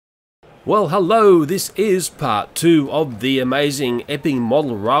Well, hello, this is part 2 of the amazing Epping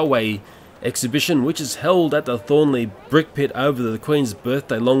Model Railway exhibition, which is held at the Thornley Brick Pit over the Queen's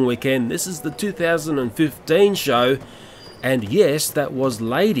birthday long weekend. This is the 2015 show, and yes, that was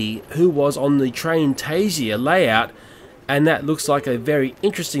Lady who was on the train Tasia layout, and that looks like a very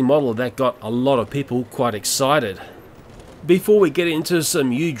interesting model that got a lot of people quite excited. Before we get into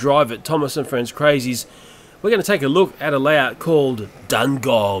some You Drive It Thomas and Friends crazies, we're going to take a look at a layout called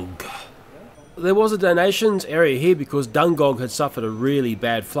Dungog. There was a donations area here because Dungog had suffered a really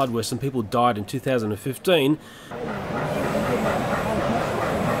bad flood where some people died in 2015.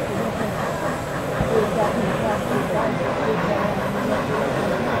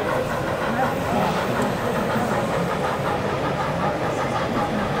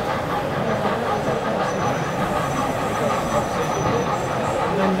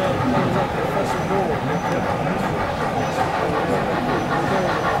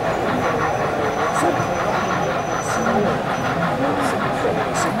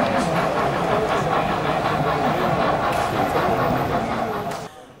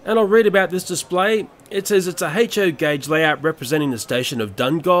 And I'll read about this display. It says it's a HO gauge layout representing the station of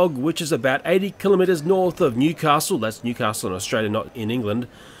Dungog, which is about 80 kilometres north of Newcastle, that's Newcastle in Australia, not in England,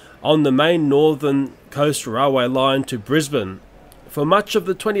 on the main northern coast railway line to Brisbane. For much of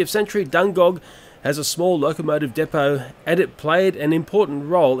the 20th century, Dungog has a small locomotive depot, and it played an important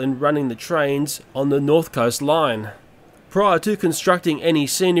role in running the trains on the North Coast line. Prior to constructing any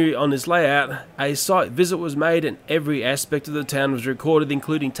scenery on this layout, a site visit was made and every aspect of the town was recorded,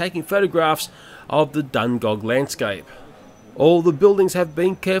 including taking photographs of the Dungog landscape. All the buildings have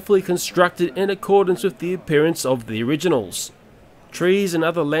been carefully constructed in accordance with the appearance of the originals. Trees and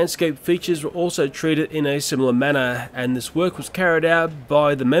other landscape features were also treated in a similar manner, and this work was carried out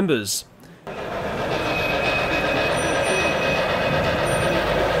by the members.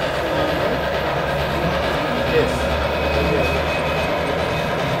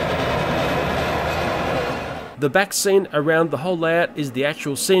 The back scene around the whole layout is the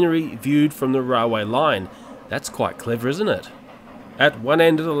actual scenery viewed from the railway line. That's quite clever, isn't it? At one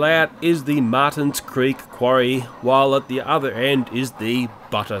end of the layout is the Martins Creek Quarry, while at the other end is the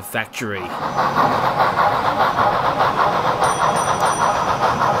Butter Factory.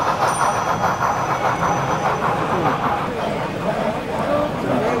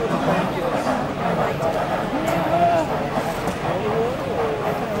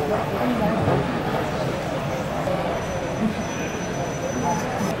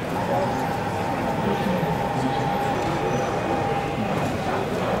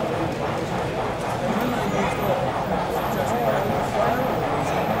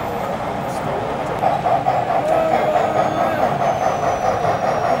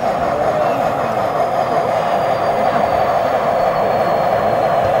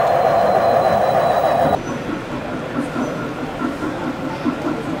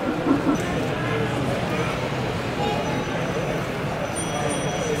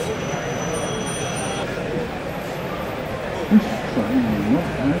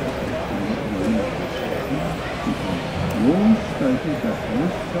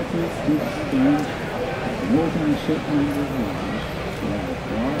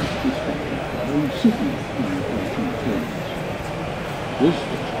 This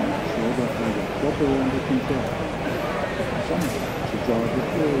was to make sure that they were properly under control. Sometimes the driver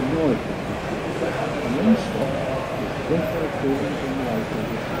very annoyed with it, and then stopped with careful clearance and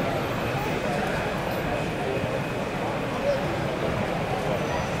light.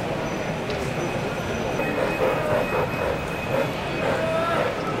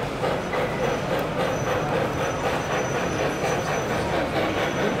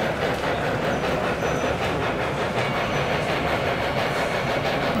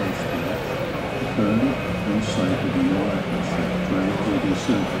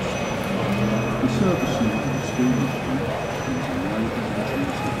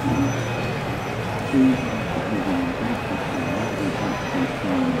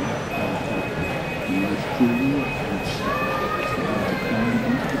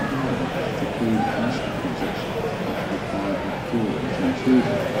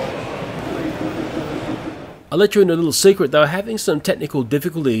 I'll let you in a little secret. They were having some technical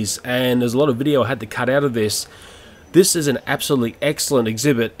difficulties and there's a lot of video I had to cut out of this. This is an absolutely excellent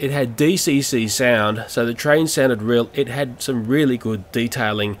exhibit. It had DCC sound, so the train sounded real. It had some really good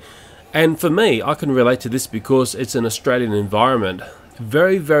detailing. And for me, I can relate to this because it's an Australian environment.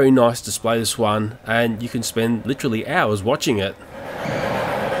 Very, very nice display, this one, and you can spend literally hours watching it.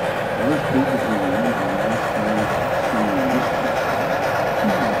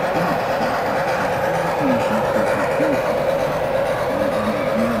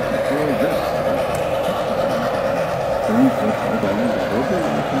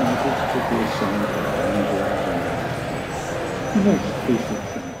 same time. The next piece of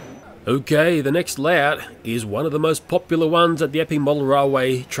train. Okay, the next layout is one of the most popular ones at the Epping Model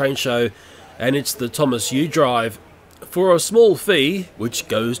Railway train show, and it's the Thomas U Drive. For a small fee, which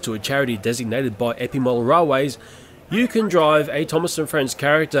goes to a charity designated by Epping Model Railways, you can drive a Thomas & Friends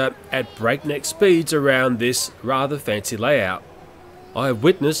character at breakneck speeds around this rather fancy layout. I have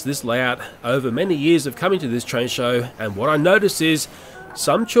witnessed this layout over many years of coming to this train show, and what I notice is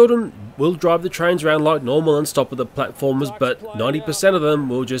some children will drive the trains around like normal and stop at the platforms, but 90% of them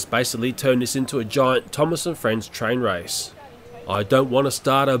will just basically turn this into a giant Thomas & Friends train race. I don't want to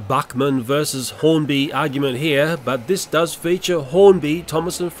start a Buckman versus Hornby argument here, but this does feature Hornby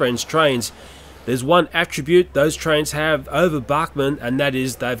Thomas & Friends trains. There's one attribute those trains have over Buckman, and that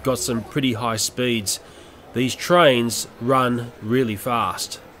is they've got some pretty high speeds. These trains run really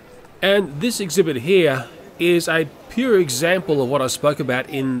fast. And this exhibit here is a pure example of what I spoke about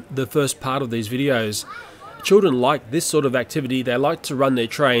in the first part of these videos. Children like this sort of activity. They like to run their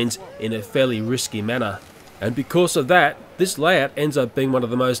trains in a fairly risky manner. And because of that, this layout ends up being one of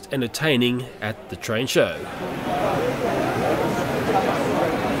the most entertaining at the train show.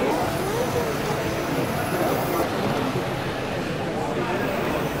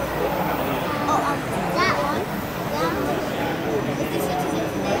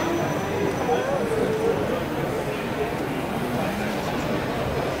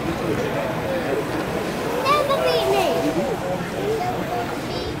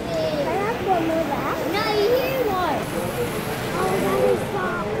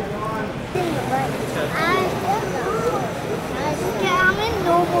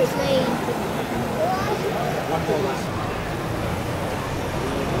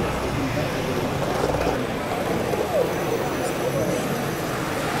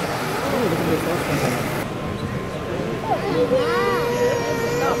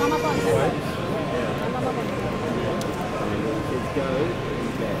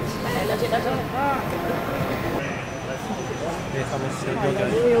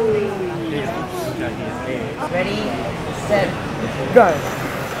 Ready, set, go.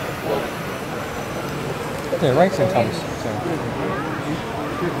 Yeah, racing Thomas. So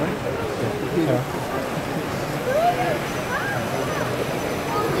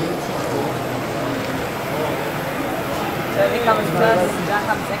Toby comes first, Jack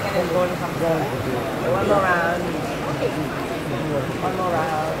comes second, and Gordon comes third. One more round. One more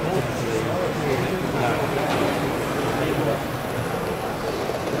round.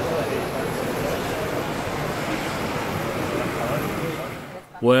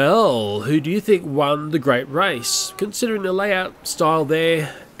 Well, who do you think won the great race? Considering the layout style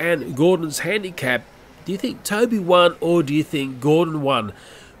there and Gordon's handicap, do you think Toby won or do you think Gordon won?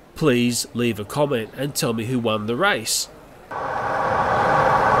 Please leave a comment and tell me who won the race.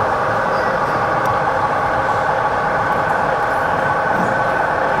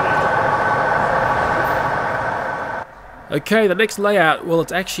 Okay, the next layout, well,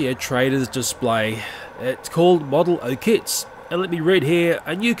 it's actually a trader's display. It's called Model O Kits. And let me read here,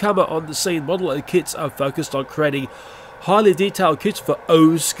 a newcomer on the scene, Model O Kits are focused on creating highly detailed kits for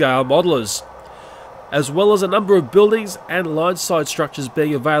O-scale modelers. As well as a number of buildings and line-side structures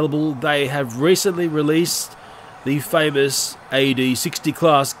being available, they have recently released the famous AD60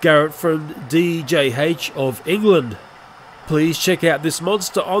 Class Garratt from DJH of England. Please check out this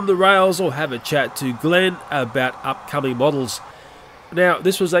monster on the rails or have a chat to Glenn about upcoming models. Now,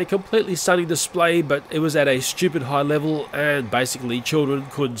 this was a completely stunning display, but it was at a stupid high level and basically children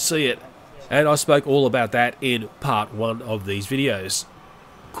couldn't see it. And I spoke all about that in part 1 of these videos.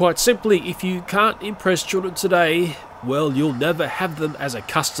 Quite simply, if you can't impress children today, well, you'll never have them as a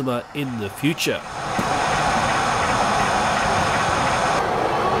customer in the future.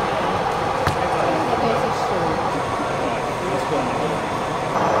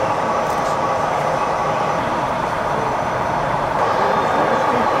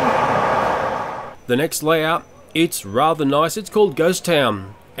 The next layout, it's rather nice. It's called Ghost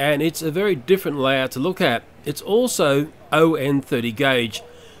Town, and it's a very different layout to look at. It's also ON30 gauge.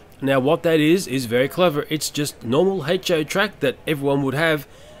 Now what that is very clever. It's just normal HO track that everyone would have,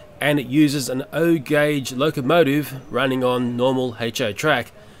 and it uses an O gauge locomotive running on normal HO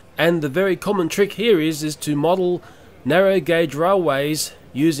track. And the very common trick here is to model narrow gauge railways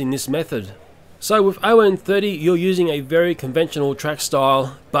using this method. So with ON30 you're using a very conventional track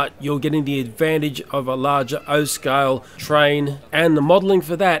style, but you're getting the advantage of a larger O-scale train, and the modelling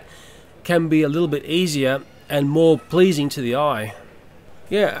for that can be a little bit easier and more pleasing to the eye.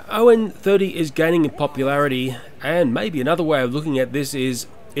 Yeah, ON30 is gaining in popularity, and maybe another way of looking at this is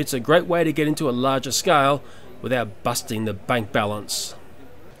it's a great way to get into a larger scale without busting the bank balance.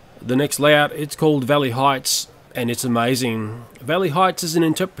 The next layout, it's called Valley Heights, and it's amazing. Valley Heights is an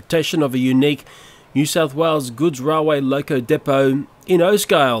interpretation of a unique New South Wales goods railway loco depot in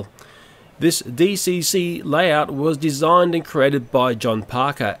O-scale. This DCC layout was designed and created by John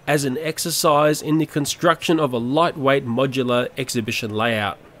Parker as an exercise in the construction of a lightweight modular exhibition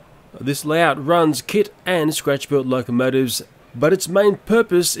layout. This layout runs kit and scratch-built locomotives, but its main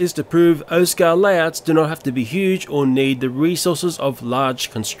purpose is to prove O-scale layouts do not have to be huge or need the resources of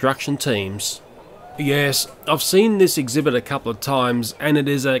large construction teams. Yes, I've seen this exhibit a couple of times and it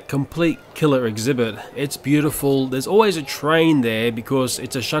is a complete killer exhibit. It's beautiful. There's always a train there because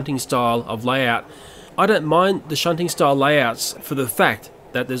it's a shunting style of layout. I don't mind the shunting style layouts for the fact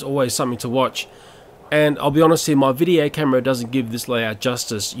that there's always something to watch. And I'll be honest here, my video camera doesn't give this layout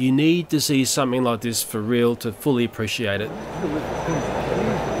justice. You need to see something like this for real to fully appreciate it.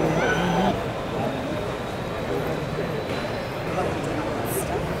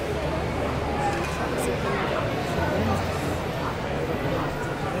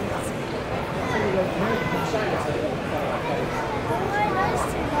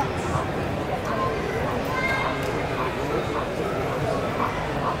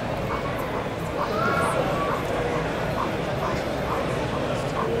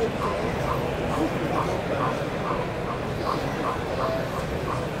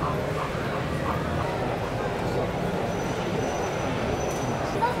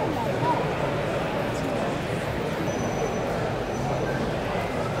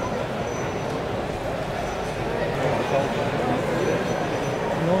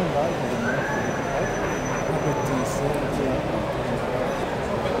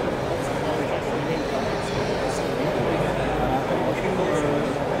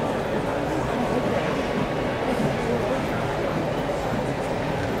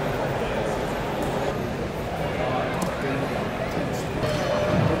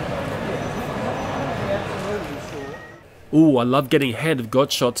 Ooh, I love getting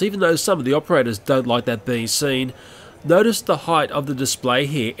hand-of-God shots, even though some of the operators don't like that being seen. Notice the height of the display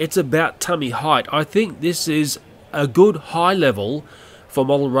here. It's about tummy height. I think this is a good high level for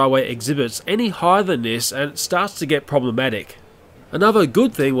model railway exhibits. Any higher than this and it starts to get problematic. Another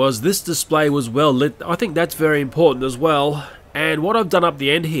good thing was this display was well lit. I think that's very important as well. And what I've done up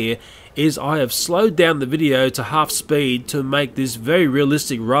the end here is I have slowed down the video to half speed to make this very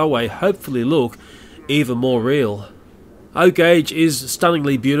realistic railway hopefully look even more real. O-gauge is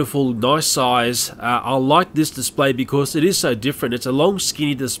stunningly beautiful, nice size. I like this display because it is so different. It's a long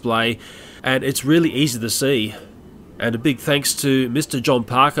skinny display and it's really easy to see. And a big thanks to Mr. John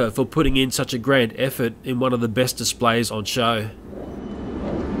Parker for putting in such a grand effort in one of the best displays on show.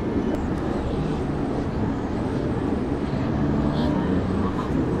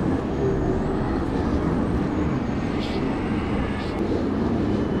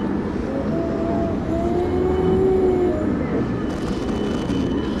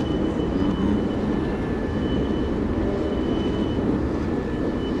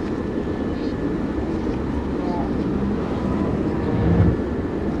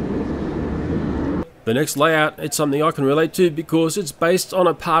 The next layout, it's something I can relate to because it's based on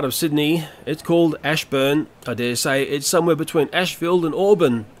a part of Sydney. It's called Ashburn. I dare say it's somewhere between Ashfield and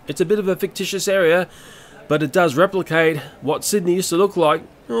Auburn. It's a bit of a fictitious area, but it does replicate what Sydney used to look like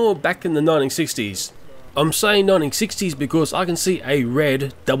back in the 1960s. I'm saying 1960s because I can see a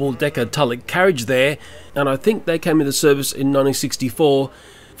red double-decker Tulloch carriage there, and I think they came into service in 1964.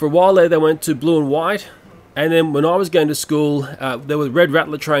 For a while there they went to blue and white. And then when I was going to school, there were Red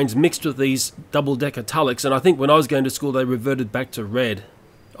Rattler trains mixed with these double-decker Tullocks, and I think when I was going to school they reverted back to red.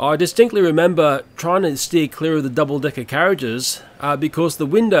 I distinctly remember trying to steer clear of the double-decker carriages because the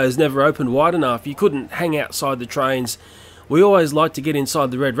windows never opened wide enough. You couldn't hang outside the trains. We always liked to get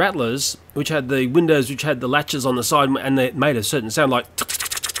inside the Red Rattlers, which had the windows which had the latches on the side, and they made a certain sound like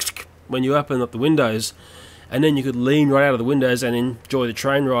when you open up the windows, and then you could lean right out of the windows and enjoy the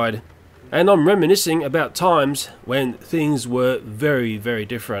train ride. And I'm reminiscing about times when things were very, very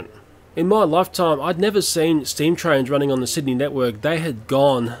different. In my lifetime, I'd never seen steam trains running on the Sydney network. They had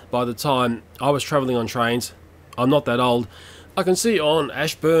gone by the time I was travelling on trains. I'm not that old. I can see on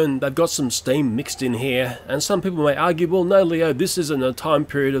Ashburn they've got some steam mixed in here, and some people may argue, well no Leo, this isn't a time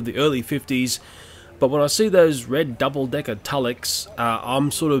period of the early 50s. But when I see those red double-decker Tullocks,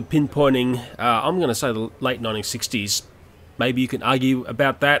 I'm sort of pinpointing, I'm going to say the late 1960s. Maybe you can argue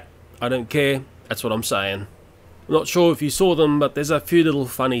about that. I don't care, that's what I'm saying. I'm not sure if you saw them, but there's a few little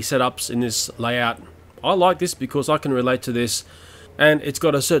funny setups in this layout. I like this because I can relate to this, and it's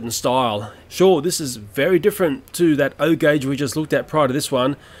got a certain style. Sure, this is very different to that O-gauge we just looked at prior to this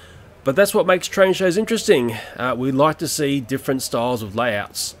one, but that's what makes train shows interesting. We like to see different styles of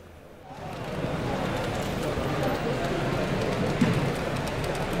layouts.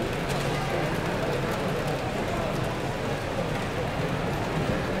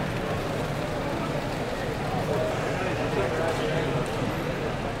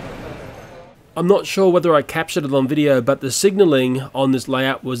 I'm not sure whether I captured it on video, but the signalling on this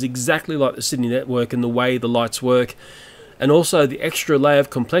layout was exactly like the Sydney network in the way the lights work, and also the extra layer of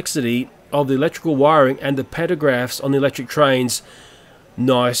complexity of the electrical wiring and the pantographs on the electric trains.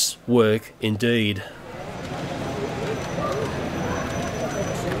 Nice work indeed.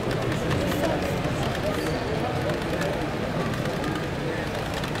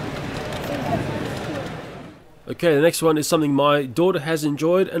 Okay, the next one is something my daughter has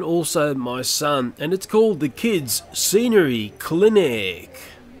enjoyed and also my son, and it's called the Kids Scenery Clinic.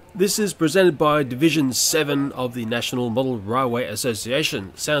 This is presented by Division 7 of the National Model Railway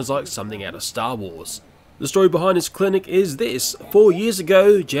Association. Sounds like something out of Star Wars. The story behind this clinic is this. 4 years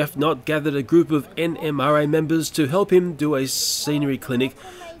ago, Geoff Nott gathered a group of NMRA members to help him do a scenery clinic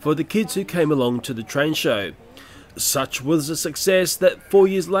for the kids who came along to the train show. Such was a success that 4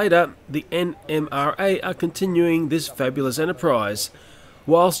 years later, the NMRA are continuing this fabulous enterprise.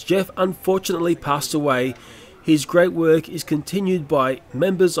 Whilst Geoff unfortunately passed away, his great work is continued by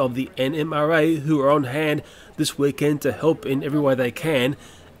members of the NMRA who are on hand this weekend to help in every way they can,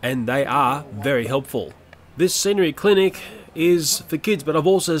 and they are very helpful. This scenery clinic is for kids, but I've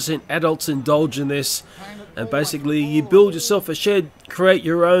also seen adults indulge in this. And basically you build yourself a shed, create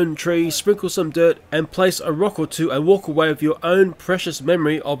your own tree, sprinkle some dirt and place a rock or two and walk away with your own precious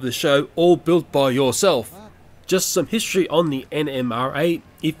memory of the show, all built by yourself. Just some history on the NMRA,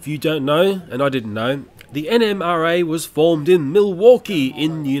 if you don't know, and I didn't know. The NMRA was formed in Milwaukee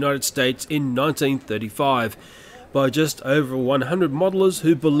in the United States in 1935 by just over 100 modelers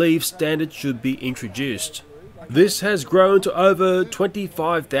who believe standards should be introduced. This has grown to over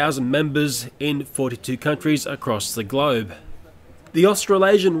 25,000 members in 42 countries across the globe. The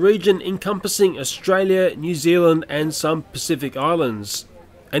Australasian region encompassing Australia, New Zealand and some Pacific islands.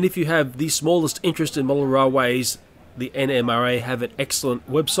 And if you have the smallest interest in model railways, the NMRA have an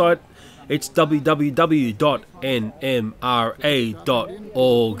excellent website. It's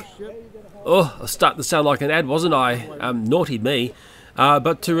www.nmra.org. Oh, I started to sound like an ad, wasn't I? Naughty me.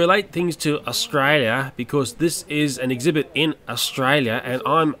 But to relate things to Australia, because this is an exhibit in Australia and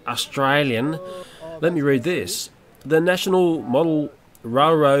I'm Australian, let me read this. The National Model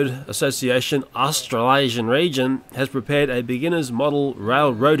Railroad Association Australasian region has prepared a beginner's model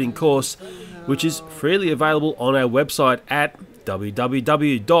railroading course which is freely available on our website at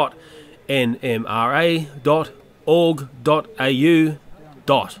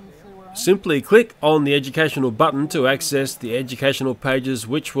www.nmra.org.au. Simply click on the educational button to access the educational pages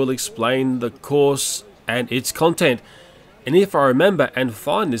which will explain the course and its content. And if I remember and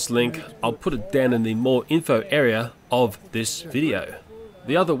find this link, I'll put it down in the more info area of this video.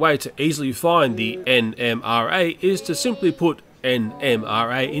 The other way to easily find the NMRA is to simply put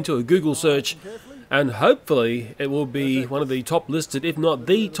NMRA into a Google search and hopefully it will be one of the top listed, if not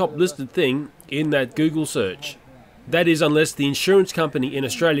the top listed thing in that Google search. That is, unless the insurance company in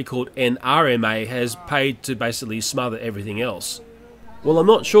Australia called NRMA has paid to basically smother everything else. Well, I'm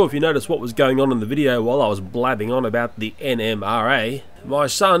not sure if you noticed what was going on in the video while I was blabbing on about the NMRA. My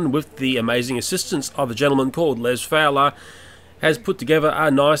son, with the amazing assistance of a gentleman called Les Fowler, has put together a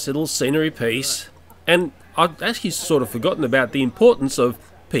nice little scenery piece. And I'd actually sort of forgotten about the importance of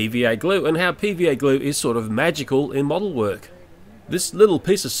PVA glue and how PVA glue is sort of magical in model work. This little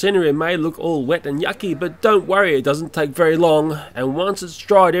piece of scenery may look all wet and yucky, but don't worry, it doesn't take very long, and once it's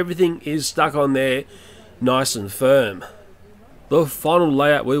dried everything is stuck on there nice and firm. The final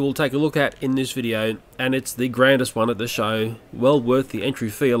layout we will take a look at in this video, and it's the grandest one at the show, well worth the entry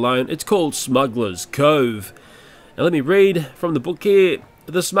fee alone. It's called Smugglers Cove. Now let me read from the book here.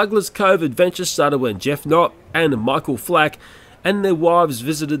 The Smugglers Cove adventure started when Geoff Nott and Michael Flack and their wives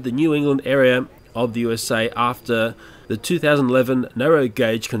visited the New England area of the USA after the 2011 Narrow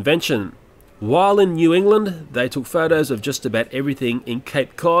Gauge Convention. While in New England, they took photos of just about everything in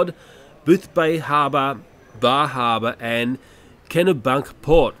Cape Cod, Boothbay Harbour, Bar Harbour and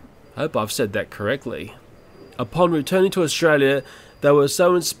Kennebunkport. Hope I've said that correctly. Upon returning to Australia, they were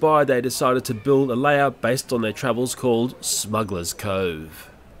so inspired they decided to build a layout based on their travels called Smugglers Cove.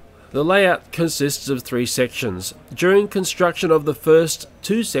 The layout consists of 3 sections. During construction of the first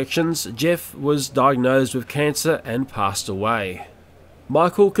 2 sections, Geoff was diagnosed with cancer and passed away.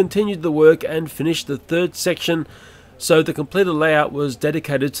 Michael continued the work and finished the 3rd section, so the completed layout was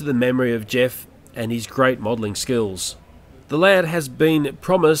dedicated to the memory of Geoff and his great modelling skills. The layout has been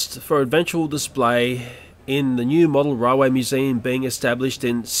promised for eventual display in the new Model Railway Museum being established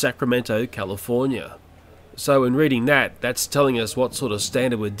in Sacramento, California. So in reading that, that's telling us what sort of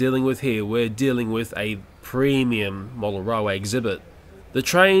standard we're dealing with here. We're dealing with a premium model railway exhibit. The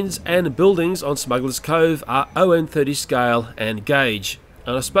trains and buildings on Smugglers Cove are OM30 scale and gauge.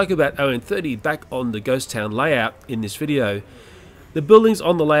 and I spoke about ON30 back on the Ghost Town layout in this video. The buildings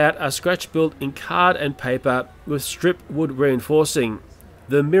on the layout are scratch built in card and paper with strip wood reinforcing.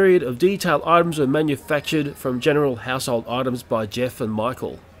 The myriad of detailed items were manufactured from general household items by Geoff and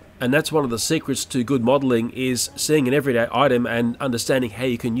Michael. And that's one of the secrets to good modelling, is seeing an everyday item and understanding how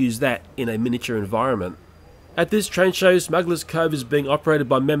you can use that in a miniature environment. At this train show, Smugglers Cove is being operated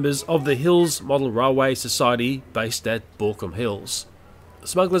by members of the Hills Model Railway Society based at Baulkham Hills.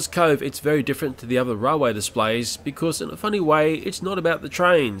 Smugglers Cove, it's very different to the other railway displays because in a funny way it's not about the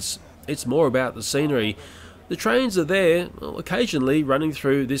trains, it's more about the scenery. The trains are there, well, occasionally running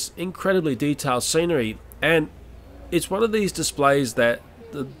through this incredibly detailed scenery, and it's one of these displays that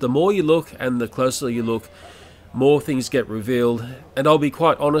the more you look and the closer you look, more things get revealed. And I'll be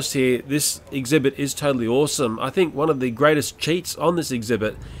quite honest here, this exhibit is totally awesome. I think one of the greatest cheats on this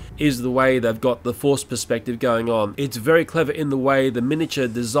exhibit is the way they've got the forced perspective going on. It's very clever in the way the miniature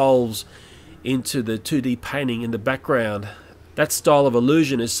dissolves into the 2D painting in the background. That style of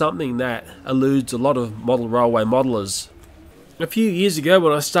illusion is something that eludes a lot of model railway modelers. A few years ago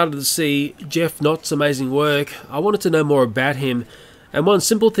when I started to see Geoff Nott's amazing work, I wanted to know more about him. And one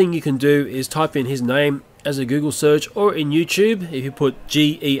simple thing you can do is type in his name as a Google search, or in YouTube, if you put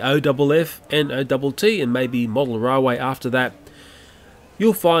GEOFFNOTT and maybe model railway after that,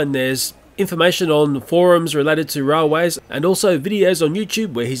 you'll find there's information on forums related to railways and also videos on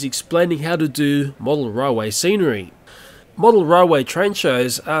YouTube where he's explaining how to do model railway scenery. Model railway train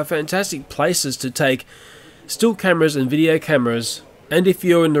shows are fantastic places to take still cameras and video cameras, and if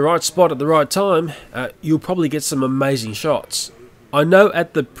you're in the right spot at the right time, you'll probably get some amazing shots. I know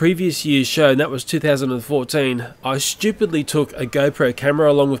at the previous year's show, and that was 2014, I stupidly took a GoPro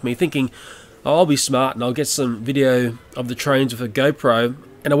camera along with me thinking, oh, I'll be smart and I'll get some video of the trains with a GoPro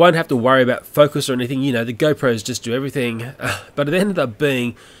and I won't have to worry about focus or anything, you know, the GoPros just do everything. But it ended up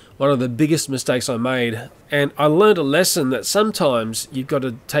being one of the biggest mistakes I made, and I learned a lesson that sometimes you've got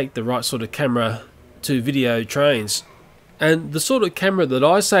to take the right sort of camera to video trains. And the sort of camera that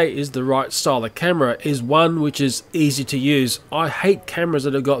I say is the right style of camera is one which is easy to use. I hate cameras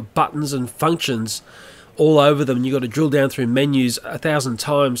that have got buttons and functions all over them. You've got to drill down through menus 1,000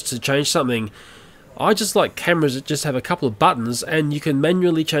 times to change something. I just like cameras that just have a couple of buttons and you can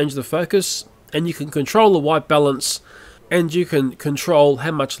manually change the focus and you can control the white balance and you can control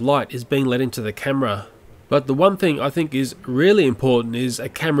how much light is being let into the camera. But the one thing I think is really important is a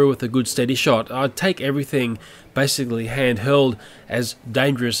camera with a good steady shot. I'd take everything basically handheld, as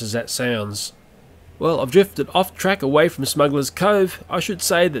dangerous as that sounds. Well, I've drifted off track away from Smugglers Cove. I should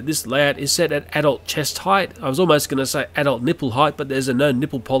say that this layout is set at adult chest height. I was almost going to say adult nipple height, but there's a no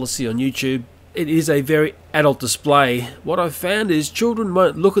nipple policy on YouTube. It is a very adult display. What I've found is children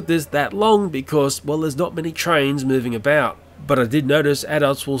won't look at this that long because, well, there's not many trains moving about. But I did notice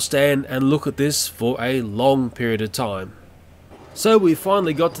adults will stand and look at this for a long period of time. So we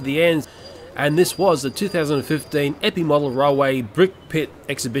finally got to the end, and this was the 2015 Epping Model Railway Brick Pit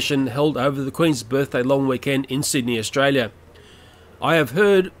exhibition held over the Queen's Birthday long weekend in Sydney, Australia. I have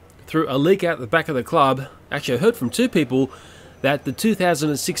heard through a leak out the back of the club, actually I heard from two people, that the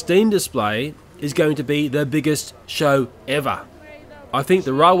 2016 display is going to be the biggest show ever. I think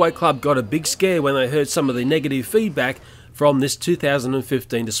the Railway Club got a big scare when they heard some of the negative feedback from this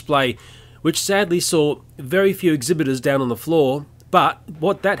 2015 display, which sadly saw very few exhibitors down on the floor. But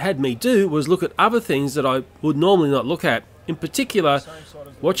what that had me do was look at other things that I would normally not look at. In particular,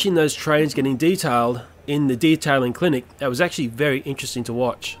 watching those trains getting detailed in the detailing clinic. That was actually very interesting to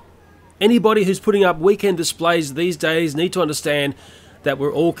watch. Anybody who's putting up weekend displays these days need to understand that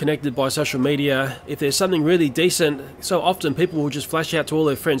we're all connected by social media. If there's something really decent, so often people will just flash out to all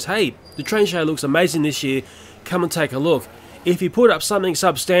their friends, hey, the train show looks amazing this year, come and take a look. If you put up something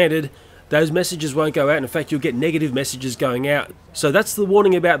substandard, those messages won't go out. In fact, you'll get negative messages going out. So that's the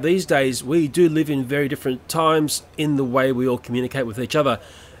warning about these days. We do live in very different times in the way we all communicate with each other.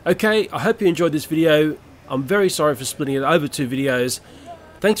 Okay, I hope you enjoyed this video. I'm very sorry for splitting it over two videos.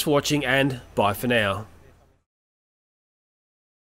 Thanks for watching and bye for now.